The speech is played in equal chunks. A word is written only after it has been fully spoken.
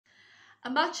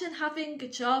Imagine having a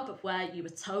job where you were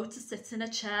told to sit in a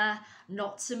chair,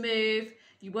 not to move,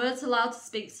 you weren't allowed to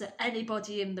speak to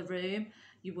anybody in the room,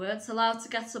 you weren't allowed to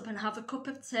get up and have a cup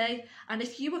of tea, and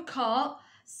if you were caught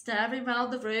staring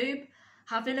around the room,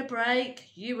 having a break,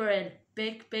 you were in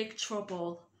big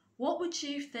trouble. What would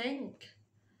you think?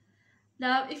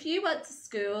 Now, if you went to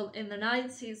school in the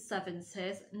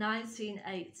 1970s,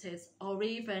 1980s, or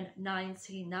even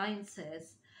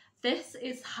 1990s, this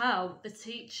is how the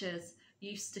teachers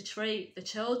used to treat the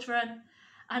children.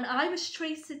 And I was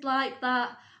treated like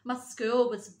that. My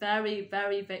school was very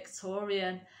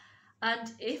Victorian.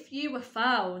 And if you were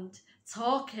found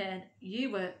talking,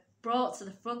 you were brought to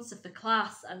the front of the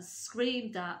class and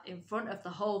screamed at in front of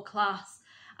the whole class.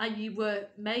 And you were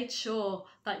made sure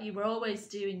that you were always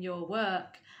doing your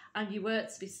work and you weren't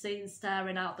to be seen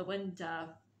staring out the window.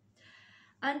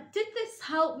 And did this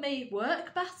help me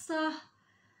work better?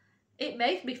 It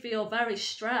made me feel very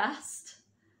stressed.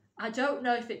 I don't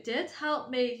know if it did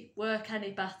help me work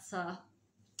any better.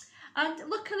 And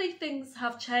luckily things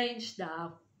have changed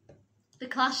now. The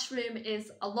classroom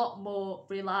is a lot more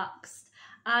relaxed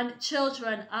and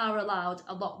children are allowed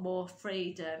a lot more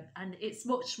freedom and it's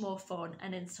much more fun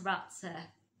and interactive.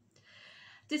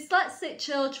 Dyslexic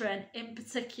children in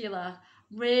particular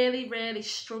really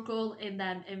struggle in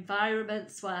them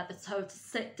environments where they're told to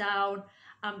sit down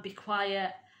and be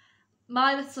quiet.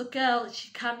 My little girl,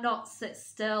 she cannot sit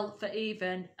still for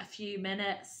even a few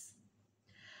minutes.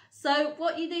 So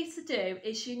what you need to do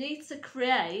is you need to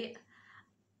create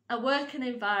a working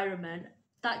environment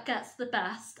that gets the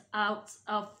best out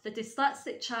of the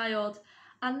dyslexic child,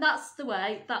 and that's the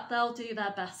way that they'll do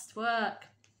their best work.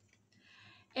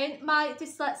 In my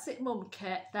Dyslexic Mum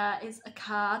Kit, there is a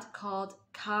card called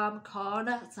Calm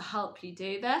Corner to help you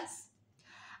do this.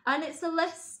 And it's a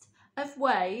list of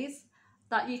ways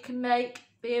that you can make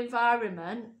the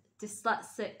environment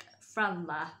dyslexic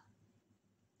friendly.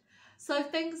 So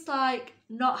things like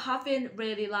not having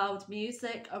really loud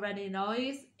music or any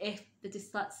noise if the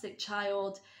dyslexic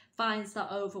child finds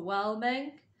that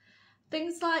overwhelming.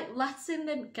 Things like letting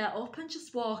them get up and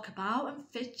just walk about and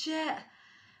fidget.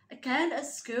 Again, at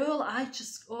school, I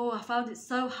found it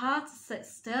so hard to sit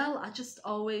still. I just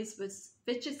always was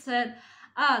fidgeting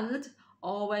and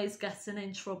always getting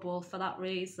in trouble for that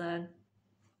reason.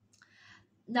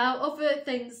 Now, other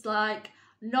things like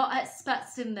not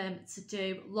expecting them to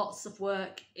do lots of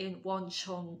work in one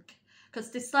chunk,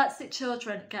 because dyslexic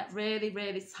children get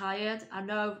really tired. I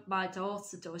know my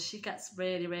daughter does. She gets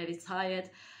really tired.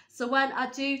 So when I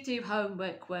do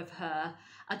homework with her,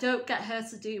 I don't get her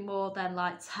to do more than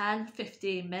like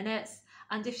 10-15 minutes.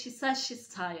 And if she says she's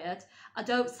tired, I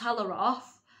don't tell her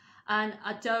off and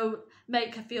I don't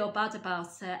make her feel bad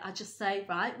about it. I just say,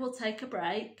 right, we'll take a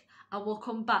break and we'll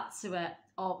come back to it,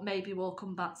 or maybe we'll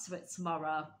come back to it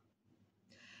tomorrow.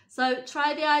 So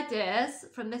try the ideas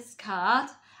from this card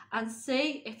and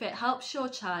see if it helps your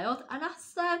child, and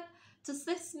ask them, does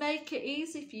this make it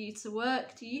easy for you to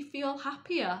work? Do you feel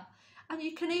happier? And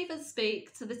you can even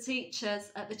speak to the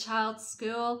teachers at the child's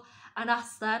school and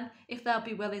ask them if they'll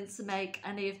be willing to make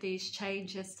any of these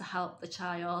changes to help the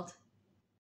child.